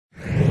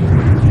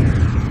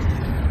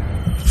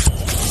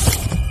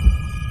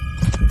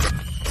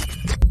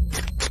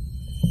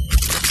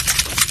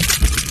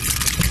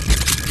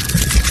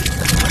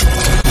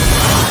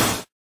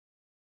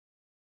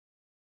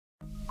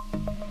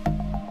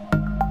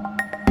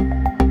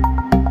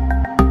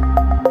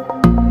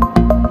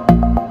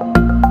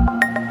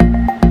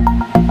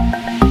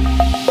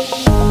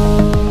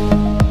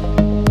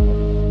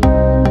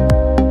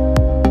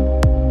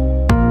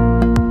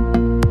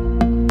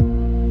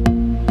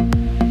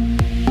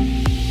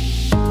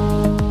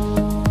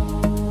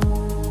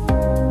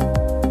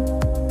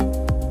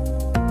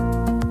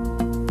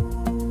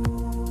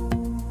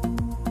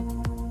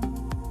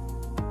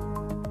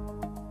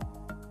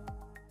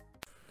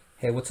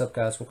Hey, what's up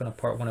guys? Welcome to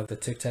part 1 of the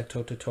Tic Tac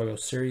Toe tutorial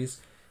series.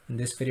 In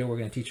this video, we're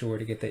going to teach you where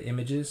to get the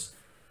images,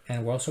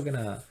 and we're also going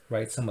to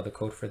write some of the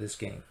code for this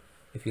game.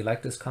 If you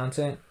like this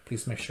content,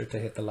 please make sure to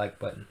hit the like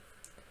button.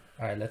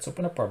 Alright, let's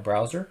open up our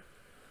browser.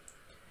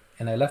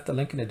 And I left a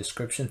link in the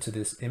description to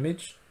this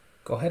image.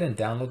 Go ahead and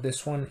download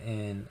this one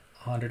in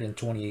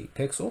 128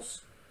 pixels.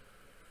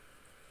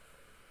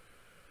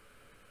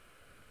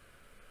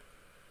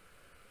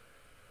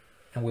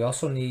 And we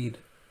also need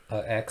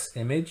a X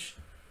image.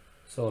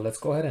 So let's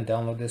go ahead and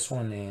download this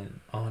one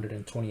in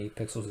 128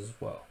 pixels as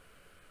well.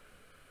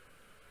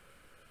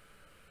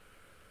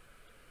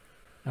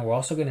 And we're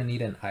also going to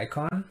need an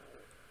icon.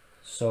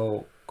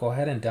 So go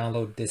ahead and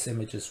download this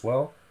image as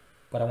well.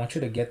 But I want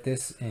you to get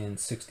this in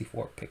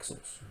 64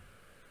 pixels.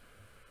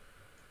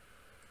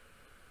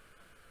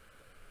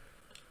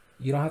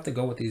 You don't have to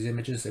go with these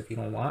images if you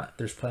don't want.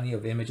 There's plenty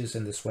of images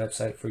in this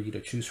website for you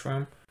to choose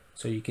from.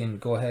 So you can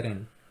go ahead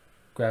and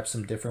grab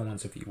some different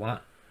ones if you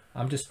want.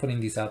 I'm just putting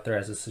these out there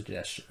as a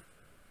suggestion.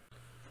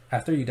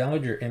 After you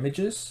download your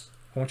images,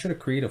 I want you to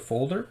create a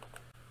folder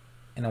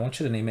and I want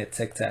you to name it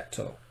Tic Tac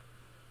Toe.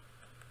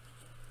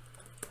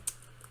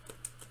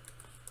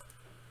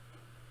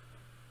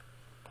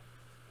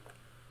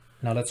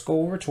 Now let's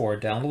go over to our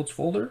downloads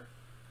folder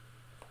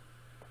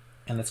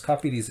and let's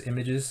copy these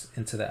images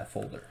into that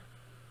folder.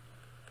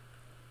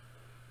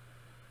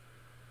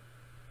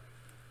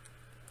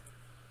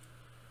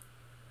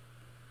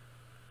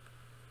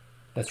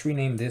 Let's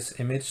rename this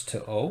image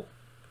to O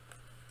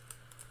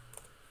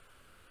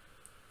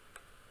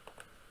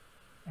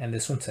and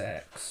this one to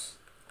X.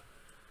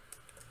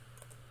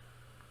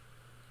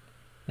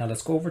 Now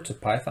let's go over to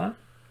Python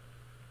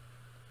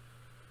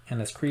and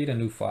let's create a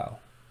new file.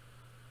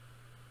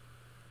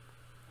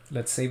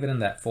 Let's save it in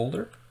that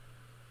folder.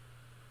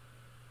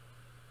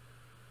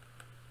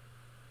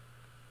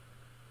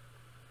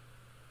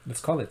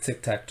 Let's call it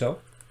Tic Tac Toe.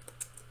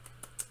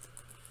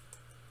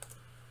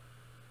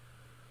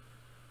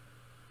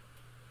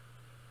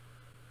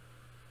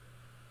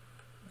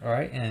 All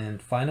right,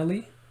 and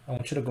finally, I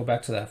want you to go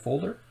back to that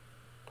folder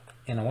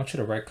and I want you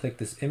to right click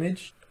this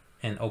image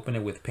and open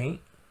it with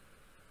Paint.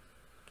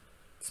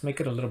 Let's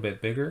make it a little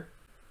bit bigger.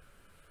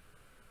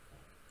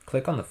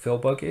 Click on the fill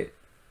bucket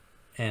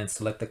and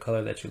select the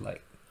color that you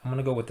like. I'm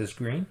gonna go with this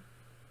green.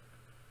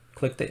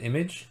 Click the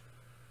image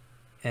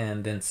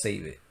and then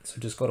save it. So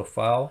just go to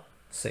File,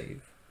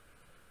 Save.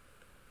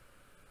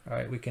 All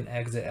right, we can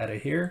exit out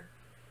of here.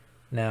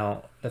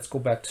 Now let's go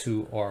back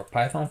to our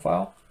Python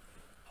file.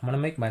 I'm gonna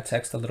make my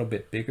text a little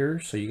bit bigger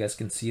so you guys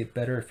can see it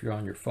better if you're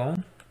on your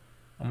phone.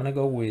 I'm gonna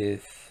go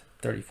with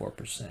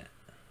 34%.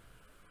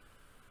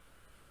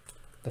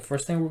 The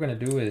first thing we're gonna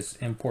do is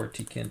import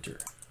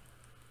Tkinter.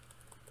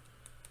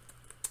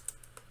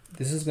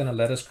 This is gonna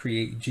let us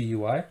create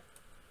GUI.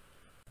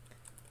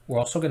 We're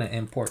also gonna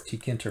import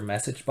Tkinter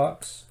message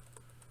box.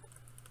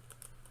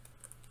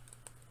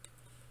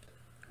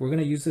 We're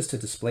gonna use this to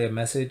display a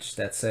message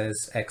that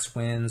says X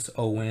wins,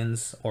 O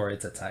wins, or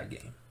it's a tie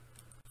game.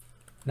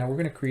 Now we're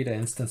going to create an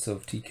instance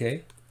of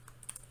TK.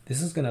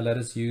 This is going to let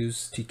us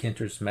use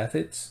Tkinter's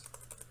methods.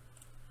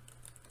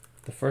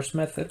 The first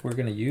method we're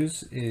going to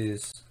use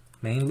is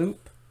main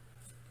loop.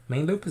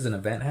 Main loop is an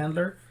event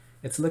handler.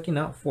 It's looking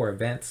out for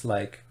events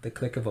like the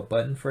click of a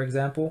button, for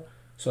example.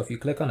 So if you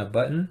click on a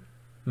button,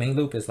 main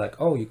loop is like,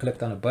 oh, you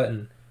clicked on a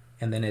button,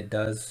 and then it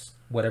does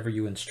whatever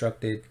you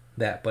instructed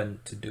that button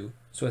to do.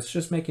 So it's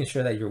just making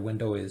sure that your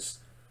window is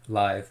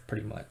live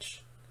pretty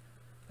much.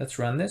 Let's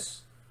run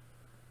this.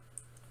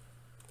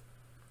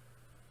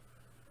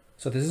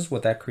 So this is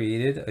what that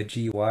created, a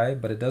GUI,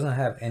 but it doesn't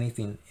have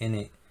anything in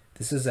it.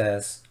 This is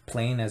as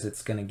plain as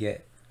it's gonna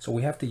get. So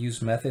we have to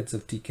use methods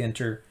of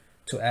Tkinter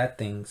to add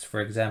things.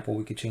 For example,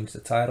 we could change the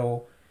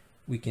title,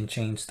 we can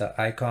change the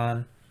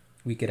icon,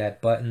 we could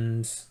add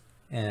buttons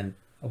and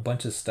a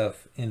bunch of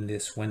stuff in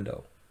this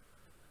window.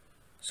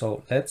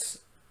 So let's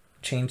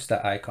change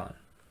the icon.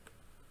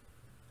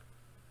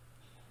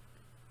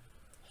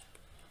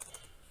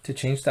 To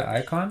change the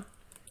icon,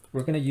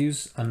 we're going to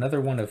use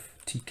another one of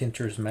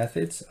Tkinter's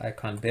methods,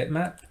 icon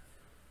bitmap.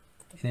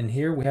 And in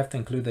here, we have to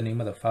include the name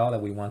of the file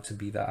that we want to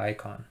be the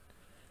icon.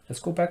 Let's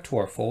go back to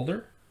our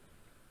folder.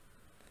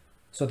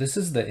 So this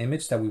is the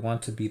image that we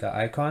want to be the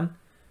icon,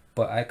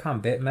 but icon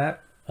bitmap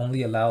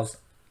only allows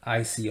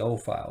ICO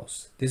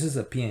files. This is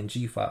a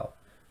PNG file.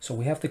 So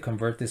we have to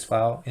convert this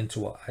file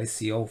into an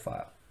ICO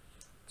file.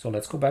 So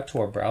let's go back to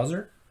our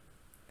browser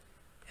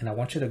and I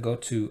want you to go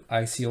to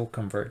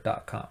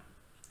icoconvert.com.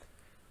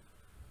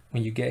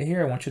 When you get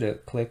here, I want you to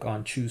click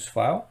on choose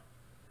file.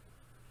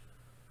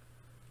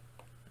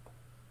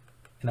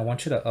 And I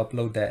want you to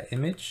upload that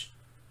image,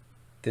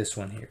 this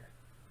one here.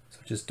 So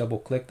just double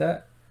click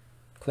that,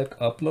 click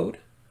upload.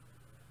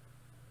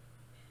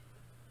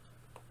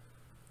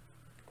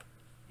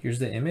 Here's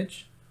the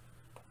image.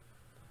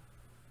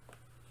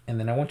 And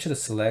then I want you to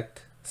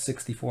select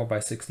 64 by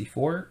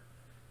 64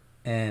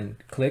 and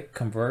click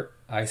convert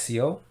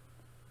ICO,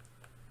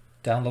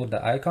 download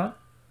the icon.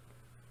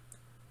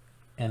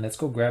 And let's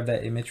go grab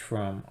that image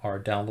from our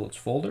downloads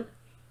folder.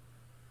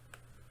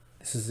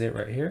 This is it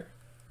right here.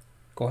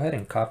 Go ahead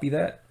and copy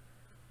that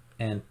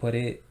and put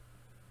it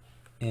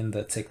in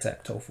the Tic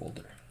Tac Toe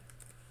folder.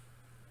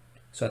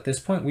 So at this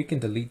point, we can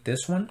delete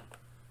this one.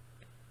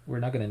 We're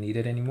not going to need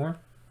it anymore.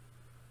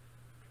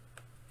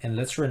 And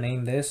let's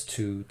rename this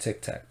to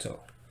Tic Tac Toe.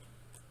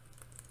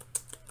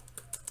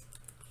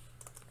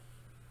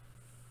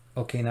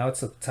 Okay, now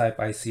it's a type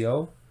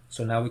ICO.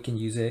 So now we can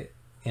use it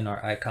in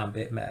our icon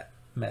bitmap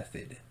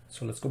method.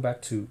 So let's go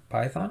back to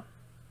Python.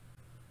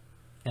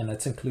 And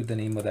let's include the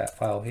name of that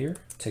file here,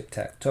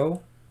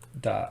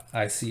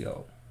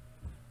 tictactoe.ico.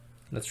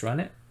 Let's run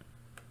it.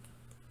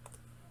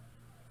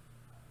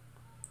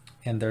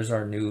 And there's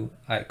our new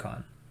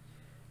icon.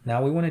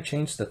 Now we want to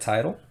change the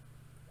title.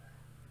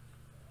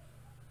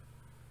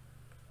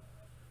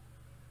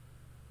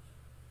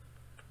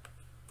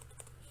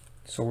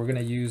 So we're going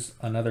to use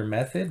another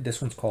method. This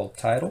one's called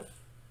title.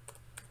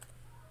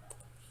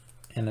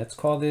 And let's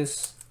call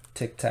this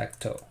Tic Tac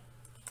Toe.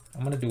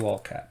 I'm going to do all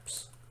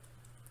caps.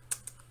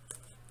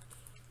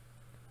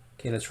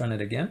 Okay, let's run it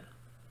again.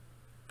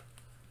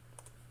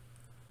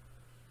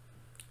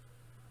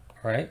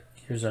 All right,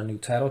 here's our new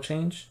title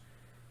change.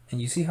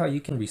 And you see how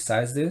you can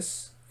resize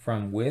this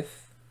from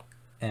width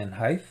and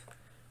height.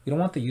 We don't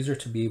want the user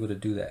to be able to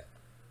do that.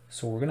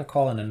 So we're going to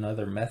call in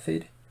another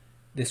method.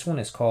 This one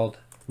is called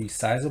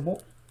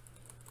Resizable.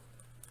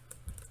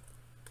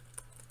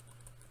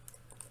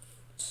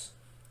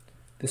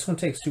 This one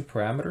takes two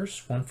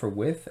parameters, one for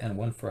width and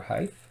one for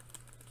height.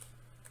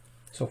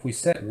 So if we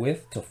set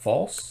width to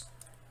false,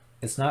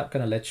 it's not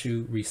going to let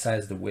you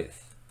resize the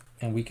width.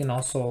 And we can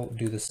also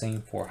do the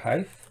same for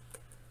height.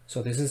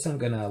 So this isn't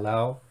going to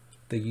allow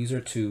the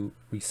user to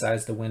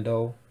resize the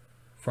window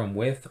from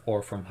width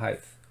or from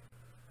height.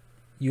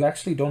 You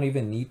actually don't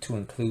even need to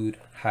include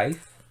height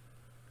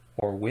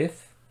or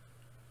width.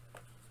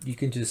 You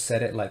can just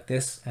set it like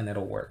this and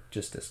it'll work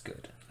just as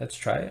good. Let's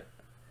try it.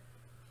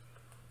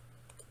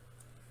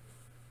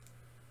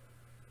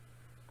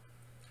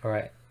 All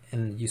right,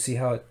 and you see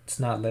how it's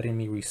not letting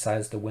me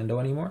resize the window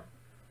anymore?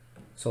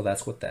 So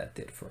that's what that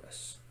did for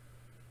us.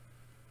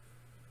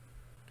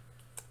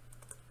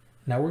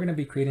 Now we're going to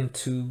be creating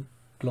two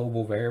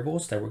global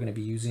variables that we're going to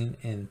be using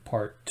in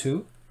part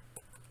 2.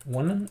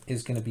 One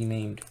is going to be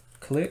named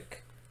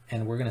click,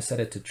 and we're going to set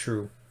it to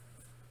true.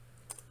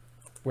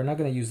 We're not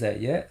going to use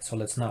that yet, so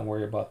let's not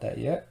worry about that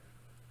yet.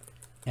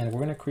 And we're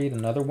going to create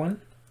another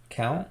one,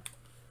 count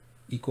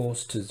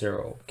equals to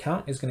 0.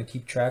 Count is going to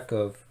keep track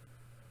of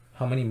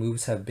how many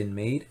moves have been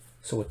made.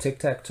 So a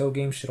tic-tac-toe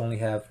game should only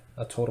have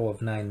a total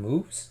of 9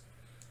 moves.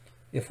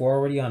 If we're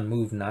already on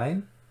move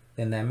 9,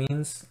 then that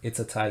means it's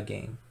a tie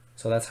game.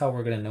 So that's how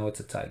we're going to know it's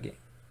a tie game.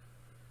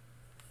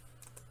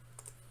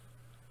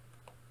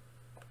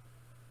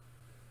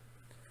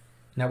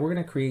 Now we're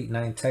going to create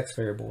 9 text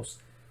variables.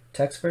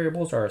 Text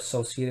variables are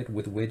associated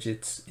with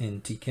widgets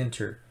in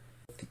Tkinter.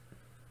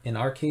 In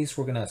our case,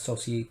 we're going to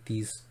associate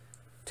these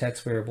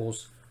text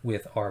variables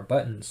with our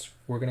buttons.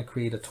 We're going to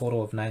create a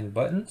total of 9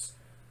 buttons.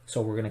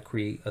 So we're going to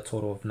create a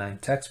total of 9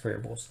 text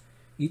variables.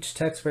 Each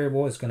text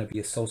variable is going to be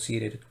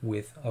associated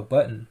with a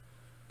button.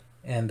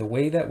 And the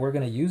way that we're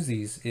going to use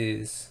these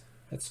is,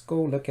 let's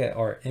go look at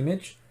our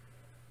image.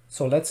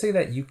 So let's say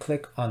that you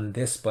click on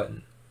this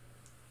button.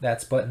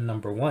 That's button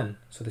number 1.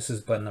 So this is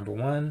button number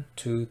 1,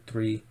 2,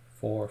 3,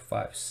 4,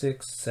 5,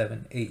 6,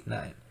 7, 8,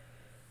 9.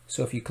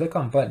 So if you click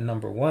on button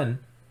number 1,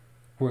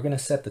 we're going to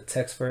set the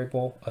text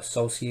variable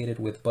associated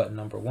with button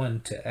number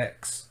 1 to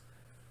X.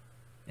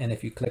 And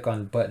if you click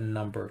on button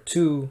number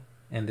 2,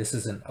 and this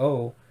is an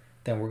O,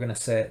 then we're going to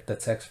set the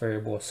text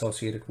variable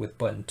associated with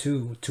button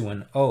 2 to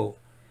an O.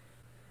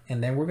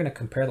 And then we're going to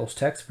compare those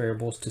text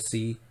variables to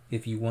see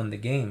if you won the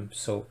game.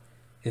 So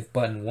if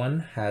button 1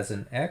 has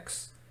an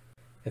X,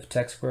 if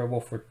text variable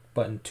for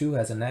button 2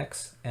 has an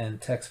X, and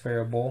text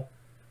variable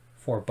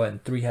for button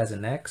 3 has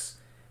an X,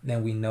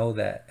 then we know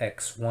that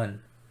X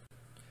won.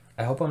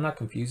 I hope I'm not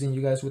confusing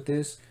you guys with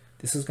this.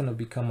 This is going to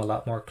become a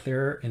lot more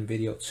clearer in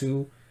video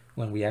 2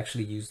 when we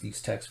actually use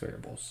these text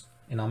variables.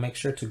 And I'll make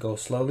sure to go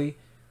slowly.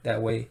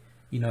 That way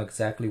you know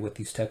exactly what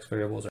these text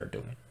variables are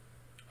doing.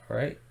 All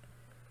right.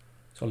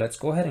 So let's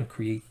go ahead and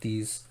create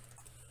these.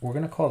 We're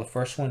going to call the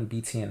first one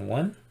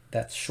btn1.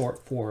 That's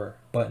short for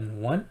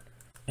button 1.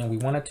 And we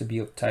want it to be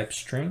of type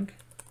string.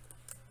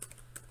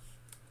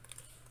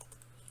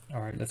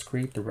 All right, let's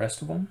create the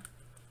rest of them.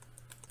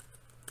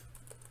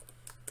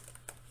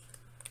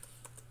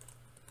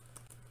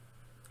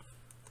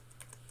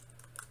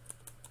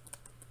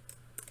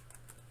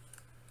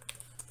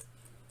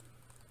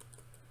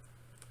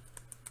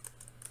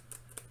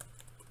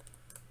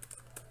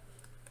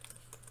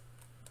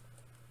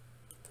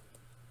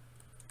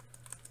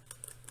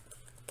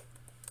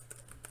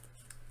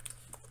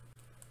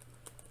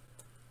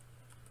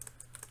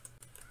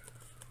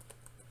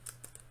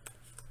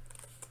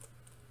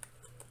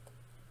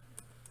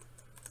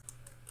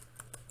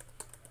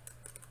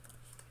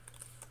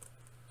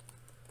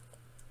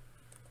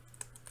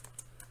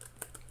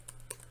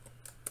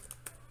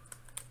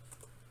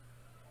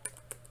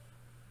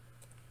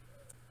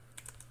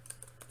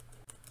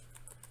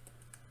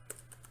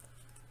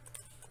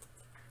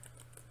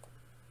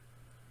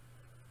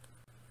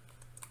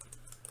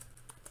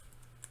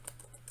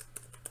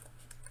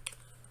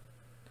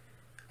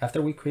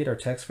 After we create our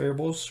text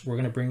variables, we're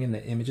going to bring in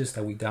the images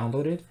that we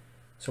downloaded.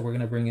 So we're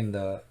going to bring in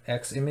the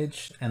X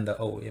image and the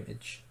O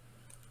image.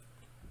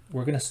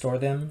 We're going to store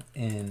them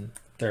in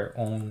their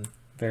own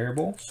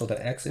variable. So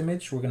the X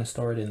image, we're going to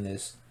store it in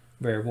this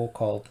variable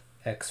called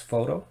X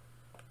photo.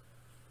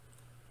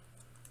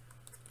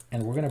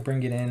 And we're going to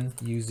bring it in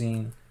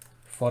using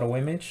photo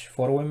image.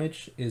 Photo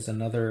image is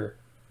another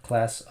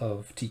class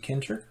of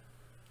Tkinter.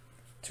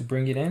 To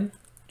bring it in,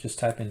 just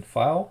type in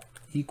file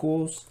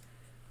equals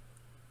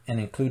and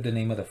include the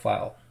name of the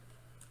file.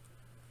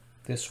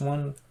 This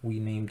one, we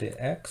named it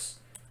X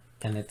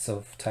and it's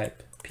of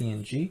type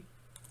PNG.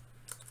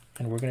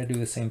 And we're going to do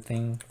the same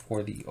thing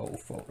for the O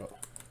photo.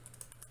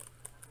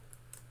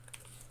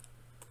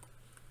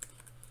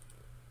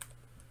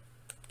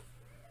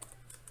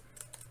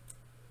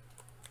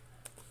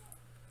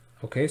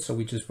 Okay, so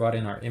we just brought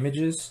in our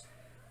images,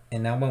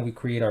 and now when we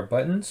create our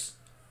buttons,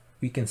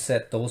 we can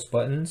set those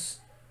buttons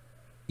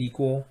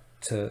equal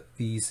to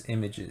these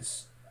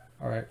images.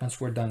 All right,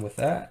 once we're done with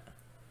that,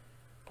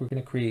 we're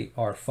going to create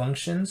our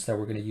functions that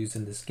we're going to use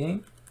in this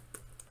game.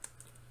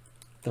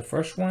 The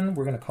first one,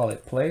 we're going to call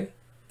it play.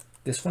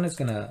 This one is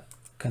going to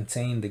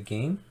contain the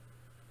game.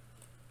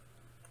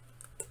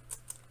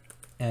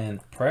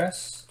 And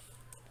press.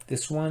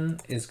 This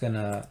one is going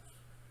to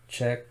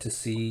check to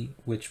see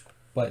which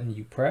button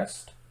you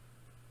pressed.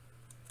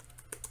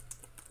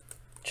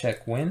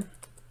 Check win.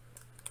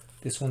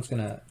 This one's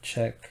gonna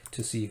check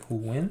to see who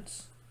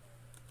wins.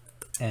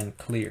 And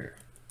clear.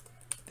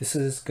 This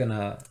is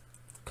gonna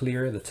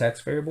clear the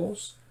text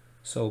variables.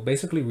 So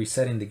basically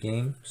resetting the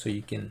game so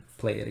you can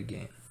play it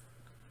again.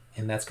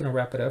 And that's gonna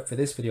wrap it up for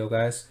this video,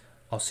 guys.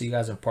 I'll see you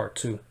guys in part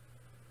 2.